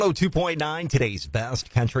102.9, today's best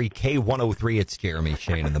country, K103. It's Jeremy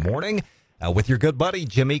Shane in the morning with your good buddy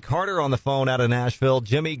Jimmy Carter on the phone out of Nashville.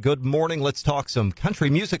 Jimmy, good morning. Let's talk some Country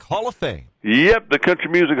Music Hall of Fame. Yep, the Country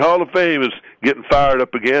Music Hall of Fame is getting fired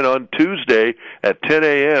up again on Tuesday at 10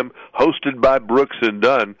 a.m., hosted by Brooks and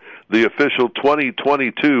Dunn, the official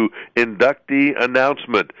 2022 inductee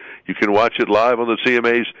announcement. You can watch it live on the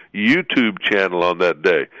CMA's YouTube channel on that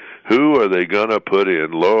day. Who are they going to put in?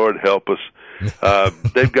 Lord help us.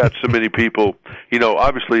 They've got so many people. You know,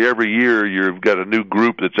 obviously every year you've got a new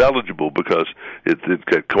group that's eligible because it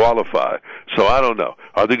could qualify. So I don't know.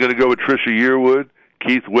 Are they going to go with Trisha Yearwood,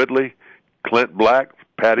 Keith Whitley, Clint Black,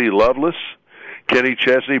 Patty Loveless, Kenny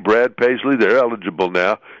Chesney, Brad Paisley? They're eligible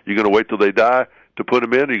now. You're going to wait till they die to put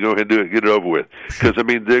them in, or you go ahead and do it, get it over with? Because, I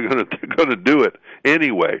mean, they're going to do it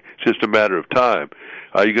anyway. It's just a matter of time.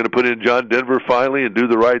 Are you going to put in John Denver finally and do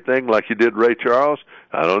the right thing like you did Ray Charles?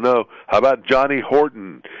 I don't know. How about Johnny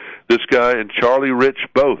Horton? This guy and Charlie Rich,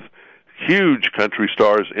 both huge country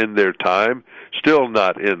stars in their time, still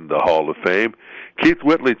not in the Hall of Fame. Keith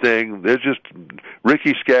Whitley thing, there's just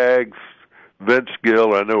Ricky Skaggs, Vince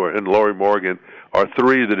Gill, I know, and Lorrie Morgan are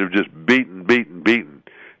three that have just beaten,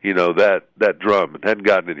 you know, that drum and hadn't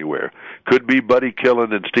gotten anywhere. Could be Buddy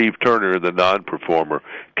Killen and Steve Turner in the non-performer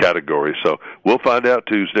category. So we'll find out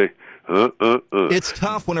Tuesday. It's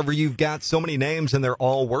tough whenever you've got so many names and they're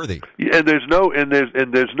all worthy. Yeah, and there's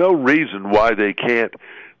no reason why they can't.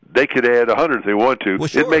 They could add 100 if they want to. Well,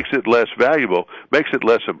 sure. It makes it less valuable, makes it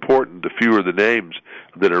less important the fewer the names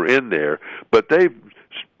that are in there. But they've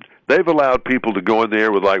allowed people to go in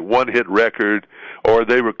there with like one-hit record, or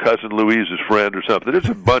they were Cousin Louise's friend or something. There's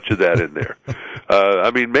a bunch of that in there.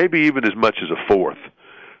 I mean, maybe even as much as a fourth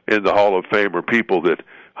in the Hall of Fame are people that,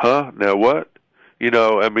 now what? You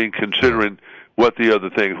know, I mean, considering what the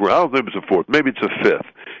other things were. I don't think it's a fourth. Maybe it's a fifth.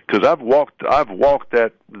 Because I've walked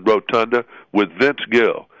that rotunda with Vince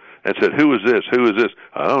Gill and said, who is this? Who is this?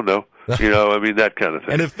 I don't know. You know, I mean, that kind of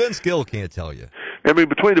thing. And if Vince Gill can't tell you. I mean,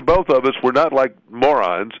 between the both of us, we're not like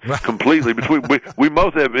morons completely. We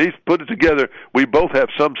both have, he's put it together, we both have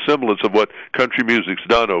some semblance of what country music's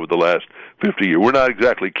done over the last 50 years. We're not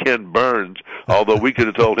exactly Ken Burns, although we could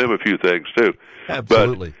have told him a few things, too.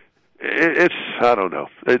 Absolutely. But it's, I don't know.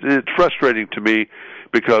 It's frustrating to me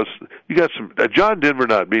because you got some, John Denver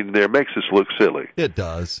not being there makes us look silly. It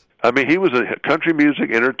does. I mean, he was a country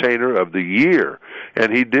music entertainer of the year,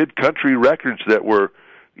 and he did country records that were,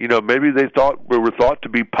 you know, maybe they were thought to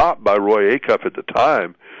be pop by Roy Acuff at the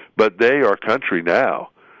time, but they are country now,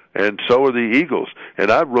 and so are the Eagles.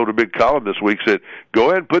 And I wrote a big column this week, said, go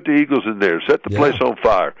ahead and put the Eagles in there, set the place on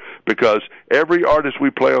fire, because every artist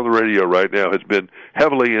we play on the radio right now has been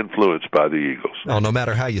heavily influenced by the Eagles. Oh, no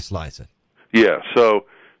matter how you slice it. Yeah, so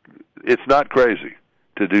it's not crazy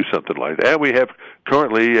to do something like that. And we have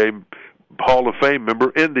currently a Hall of Fame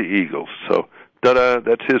member in the Eagles, so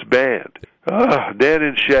that's his band. Dan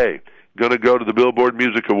and Shay going to go to the Billboard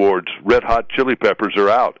Music Awards. Red Hot Chili Peppers are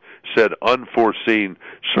out, said unforeseen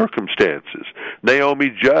circumstances. Naomi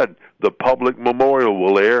Judd, the public memorial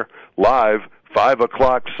will air live 5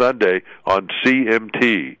 o'clock Sunday on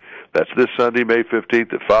CMT. That's this Sunday, May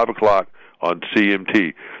 15th at 5 o'clock on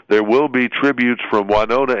CMT. There will be tributes from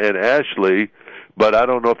Winona and Ashley, but I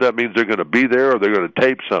don't know if that means they're going to be there or they're going to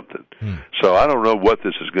tape something. So I don't know what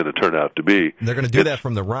this is going to turn out to be. They're going to do that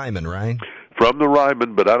from the Ryman, right? From the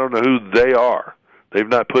Ryman, but I don't know who they are. They've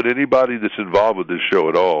not put anybody that's involved with this show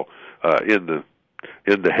at all in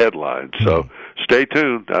the headlines. So stay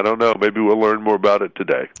tuned. I don't know. Maybe we'll learn more about it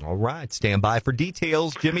today. All right. Stand by for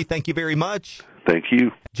details. Jimmy, thank you very much. Thank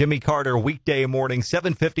you. Jimmy Carter, weekday morning,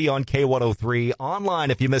 7:50 on K103. Online,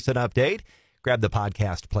 if you miss an update, grab the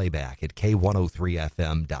podcast playback at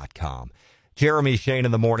K103FM.com. Jeremy Shane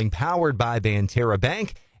in the morning, powered by Banterra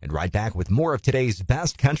Bank. And right back with more of today's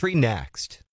best country next.